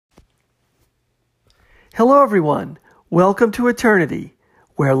Hello, everyone. Welcome to Eternity,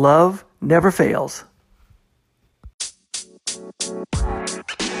 where love never fails.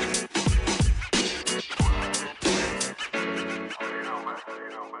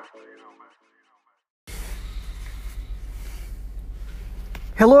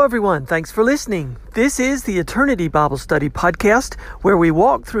 Hello, everyone. Thanks for listening. This is the Eternity Bible Study Podcast, where we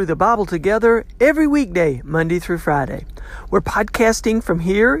walk through the Bible together every weekday, Monday through Friday. We're podcasting from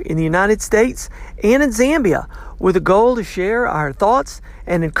here in the United States and in Zambia with a goal to share our thoughts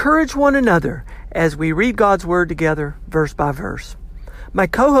and encourage one another as we read God's Word together, verse by verse. My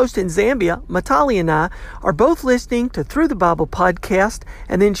co-host in Zambia, Matali, and I are both listening to Through the Bible podcast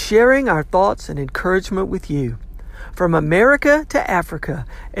and then sharing our thoughts and encouragement with you. From America to Africa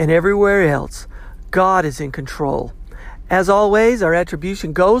and everywhere else, God is in control. As always, our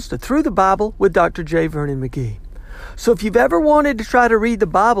attribution goes to Through the Bible with Dr. J. Vernon McGee. So if you've ever wanted to try to read the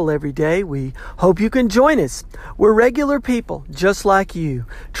Bible every day, we hope you can join us. We're regular people, just like you,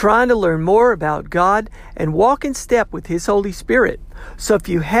 trying to learn more about God and walk in step with His Holy Spirit. So if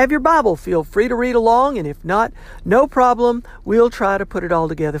you have your Bible, feel free to read along, and if not, no problem. We'll try to put it all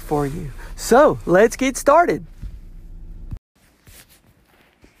together for you. So let's get started.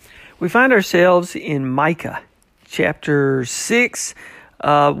 We find ourselves in Micah, chapter 6.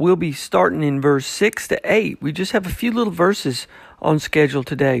 We'll be starting in verse 6 to 8. We just have a few little verses on schedule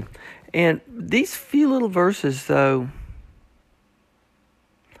today. And these few little verses, though,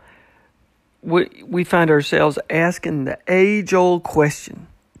 we find ourselves asking the age-old question.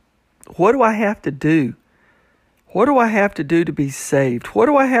 What do I have to do? What do I have to do to be saved? What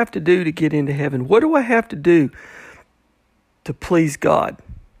do I have to do to get into heaven? What do I have to do to please God?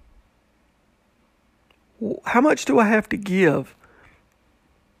 How much do I have to give?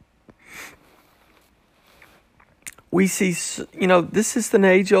 We see, this is an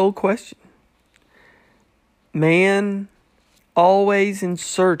age-old question. Man always in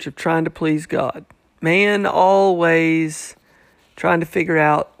search of trying to please God. Man always trying to figure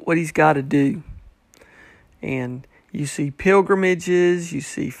out what he's got to do. And you see pilgrimages, you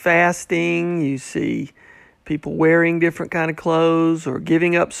see fasting, you see people wearing different kind of clothes or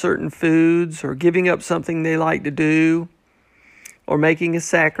giving up certain foods or giving up something they like to do or making a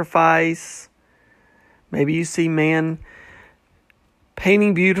sacrifice. Maybe you see man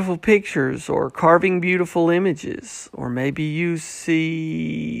painting beautiful pictures or carving beautiful images. Or maybe you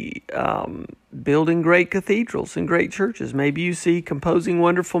see building great cathedrals and great churches. Maybe you see composing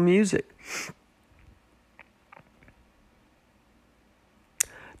wonderful music.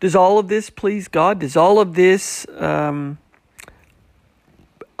 Does all of this please God? Does all of this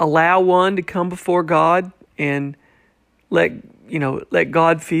allow one to come before God and let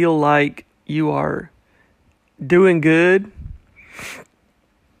God feel like you are doing good?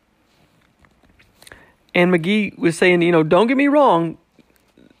 And McGee was saying, don't get me wrong,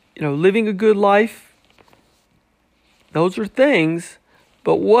 living a good life, those are things,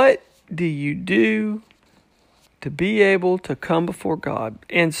 but what do you do to be able to come before God?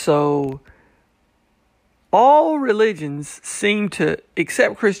 And so all religions seem to,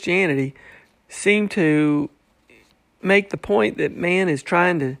 except Christianity, seem to make the point that man is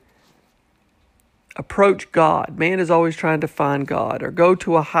trying to approach God. Man is always trying to find God or go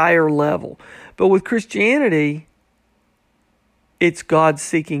to a higher level. But with Christianity, it's God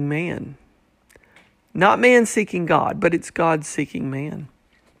seeking man. Not man seeking God, but it's God seeking man.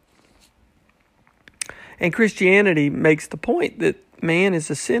 And Christianity makes the point that man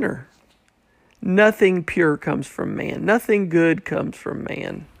is a sinner. Nothing pure comes from man. Nothing good comes from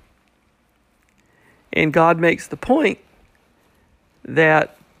man. And God makes the point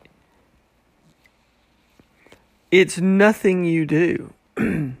that it's nothing you do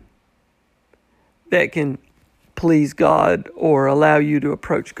that can please God or allow you to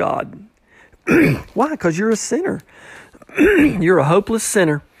approach God. Why? Because you're a sinner. You're a hopeless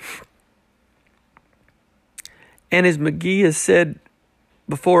sinner. And as McGee has said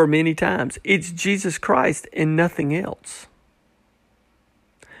before many times, it's Jesus Christ and nothing else.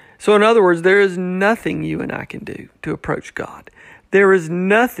 So in other words, there is nothing you and I can do to approach God. There is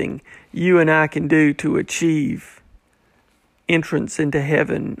nothing you and I can do to achieve entrance into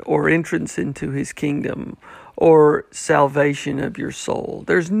heaven or entrance into His kingdom or salvation of your soul.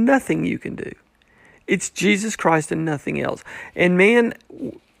 There's nothing you can do. It's Jesus Christ and nothing else. And man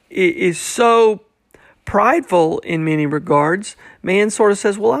is so prideful in many regards. Man sort of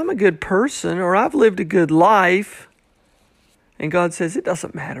says, well, I'm a good person, or I've lived a good life. And God says, it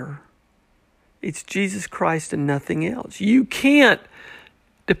doesn't matter. It's Jesus Christ and nothing else. You can't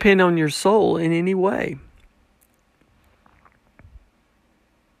depend on your soul in any way.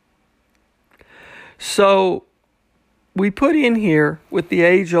 So we put in here with the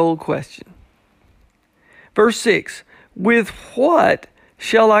age-old question. Verse 6, with what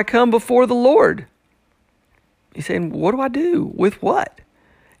shall I come before the Lord? He's saying, what do I do? With what?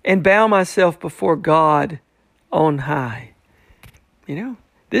 And bow myself before God on high.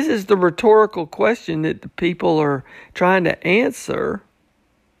 This is the rhetorical question that the people are trying to answer.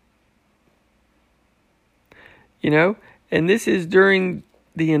 And this is during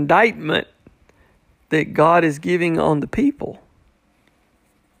the indictment that God is giving on the people.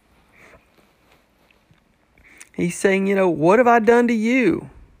 He's saying, what have I done to you?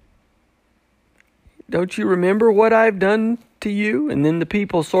 Don't you remember what I've done to you? And then the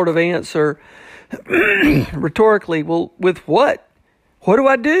people sort of answer rhetorically, well, with what? What do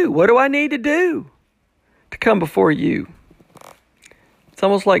I do? What do I need to do to come before you? It's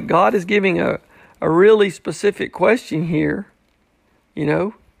almost like God is giving a really specific question here.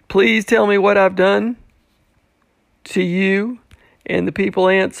 Please tell me what I've done to you. And the people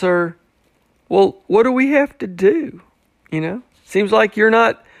answer, well, what do we have to do? Seems like you're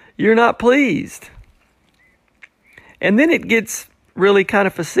not pleased. And then it gets really kind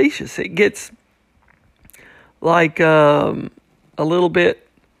of facetious. It gets like a little bit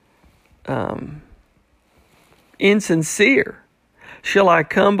insincere. Shall I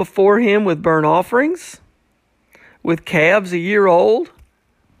come before him with burnt offerings? With calves a year old?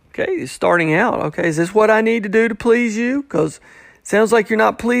 Okay, he's starting out. Okay, is this what I need to do to please you? Because it sounds like you're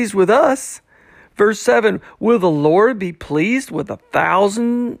not pleased with us. Verse 7, will the Lord be pleased with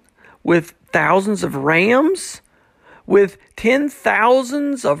thousands of rams? With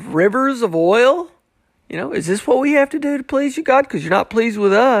 10,000s of rivers of oil? Is this what we have to do to please you, God? Because you're not pleased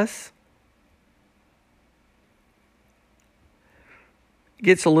with us. It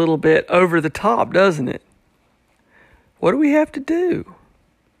gets a little bit over the top, doesn't it? What do we have to do?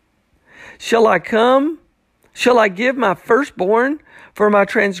 Shall I come? Shall I give my firstborn for my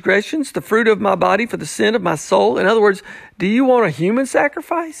transgressions, the fruit of my body for the sin of my soul? In other words, do you want a human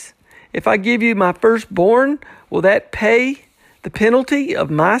sacrifice? If I give you my firstborn, will that pay the penalty of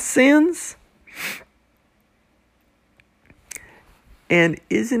my sins? And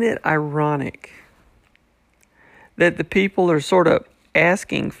isn't it ironic that the people are sort of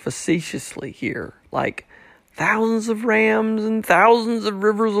asking facetiously here, like thousands of rams and thousands of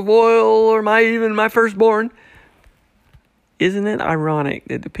rivers of oil, or even my firstborn? Isn't it ironic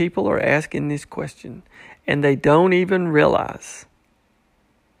that the people are asking this question and they don't even realize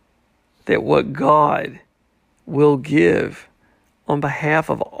that what God will give on behalf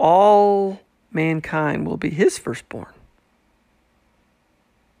of all mankind will be his firstborn?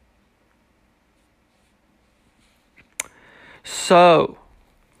 So,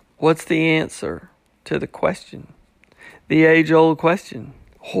 what's the answer to the question? The age-old question.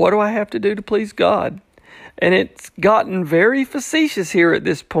 What do I have to do to please God? And it's gotten very facetious here at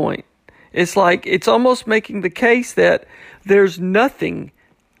this point. It's like it's almost making the case that there's nothing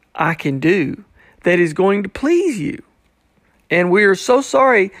I can do that is going to please you. And we are so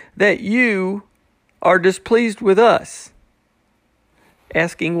sorry that you are displeased with us.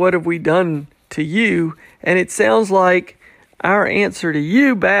 Asking what have we done to you? And it sounds like our answer to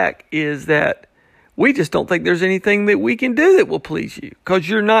you back is that we just don't think there's anything that we can do that will please you because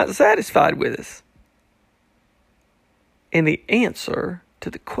you're not satisfied with us. And the answer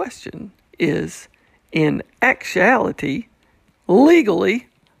to the question is, in actuality, legally,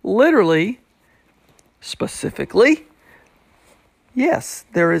 literally, specifically, yes,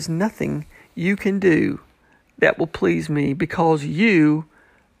 there is nothing you can do that will please me because you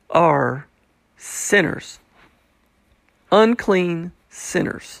are sinners. Unclean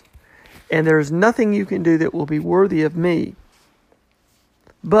sinners. And there is nothing you can do that will be worthy of me.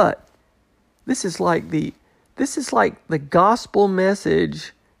 But this is like the gospel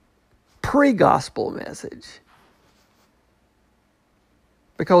message, pre-gospel message.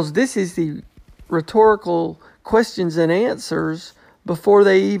 Because this is the rhetorical questions and answers before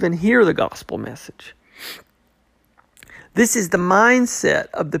they even hear the gospel message. This is the mindset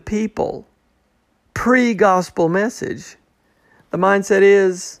of the people pre-gospel message. The mindset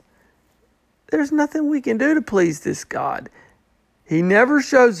is, there's nothing we can do to please this God. He never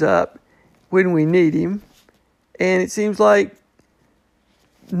shows up when we need him, and it seems like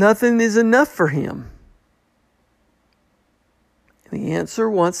nothing is enough for him. And the answer,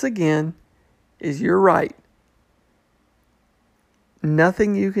 once again, is you're right.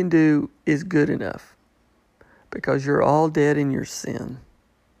 Nothing you can do is good enough because you're all dead in your sin.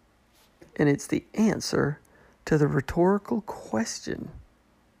 And it's the answer to the rhetorical question.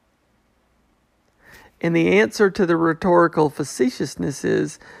 And the answer to the rhetorical facetiousness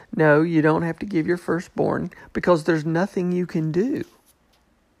is, no, you don't have to give your firstborn because there's nothing you can do.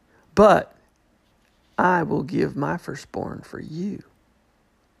 But I will give my firstborn for you.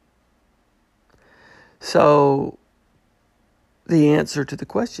 So the answer to the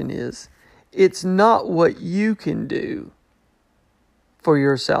question is, it's not what you can do for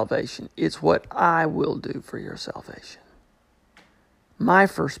your salvation. It's what I will do for your salvation. My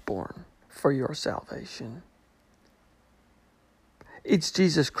firstborn for your salvation. It's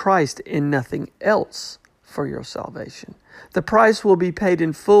Jesus Christ and nothing else for your salvation. The price will be paid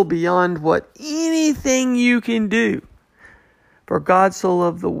in full beyond what anything you can do. For God so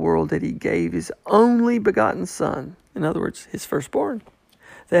loved the world that he gave his only begotten Son, in other words, his firstborn,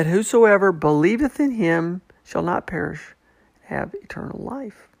 that whosoever believeth in him shall not perish, have eternal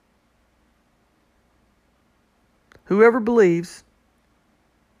life. Whoever believes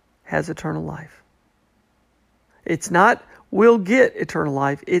has eternal life. It's not will get eternal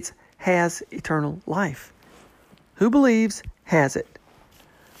life, it's has eternal life. Who believes has it.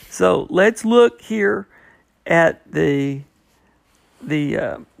 So let's look here at the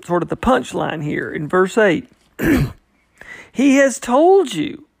sort of the punchline here in verse 8. He has told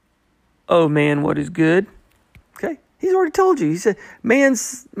you, oh man, what is good. Okay, he's already told you. He said,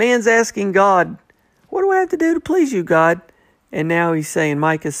 man's asking God, what do I have to do to please you, God? And now he's saying,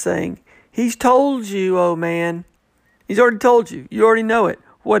 Micah's saying, he's told you, oh man. He's already told you. You already know it.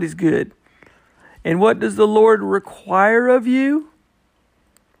 What is good? And what does the Lord require of you?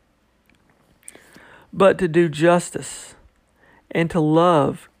 But to do justice, and to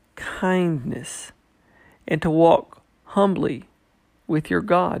love kindness, and to walk humbly with your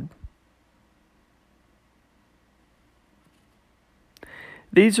God.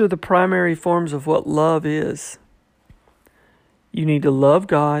 These are the primary forms of what love is. You need to love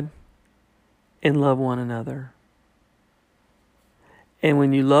God and love one another. And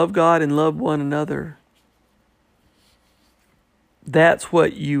when you love God and love one another, that's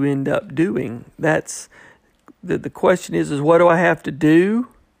what you end up doing. That's the question is what do I have to do?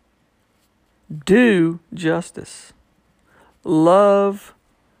 Do justice. Love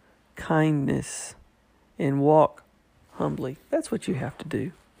kindness and walk humbly. That's what you have to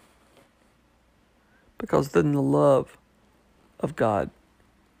do. Because then the love of God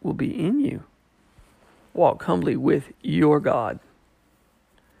will be in you. Walk humbly with your God.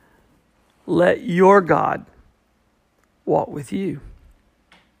 Let your God walk with you.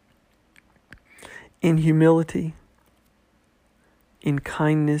 In humility, in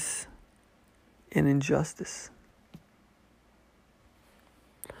kindness, and in justice.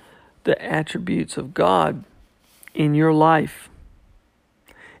 The attributes of God in your life.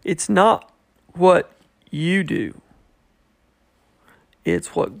 It's not what you do.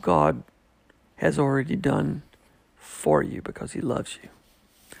 It's what God has already done for you because he loves you.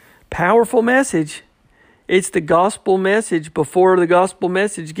 Powerful message. It's the gospel message before the gospel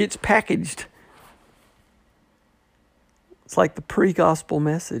message gets packaged. It's like the pre-gospel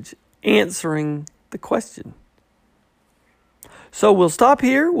message answering the question. So we'll stop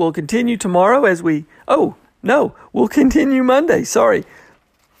here. We'll continue tomorrow we'll continue Monday. Sorry.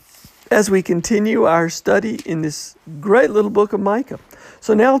 As we continue our study in this great little book of Micah.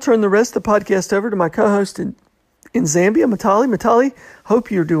 So now I'll turn the rest of the podcast over to my co-host in Zambia, Matali. Matali,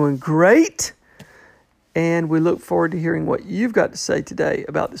 hope you're doing great. And we look forward to hearing what you've got to say today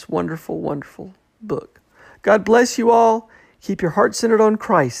about this wonderful, wonderful book. God bless you all. Keep your heart centered on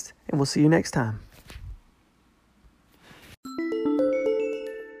Christ, and we'll see you next time.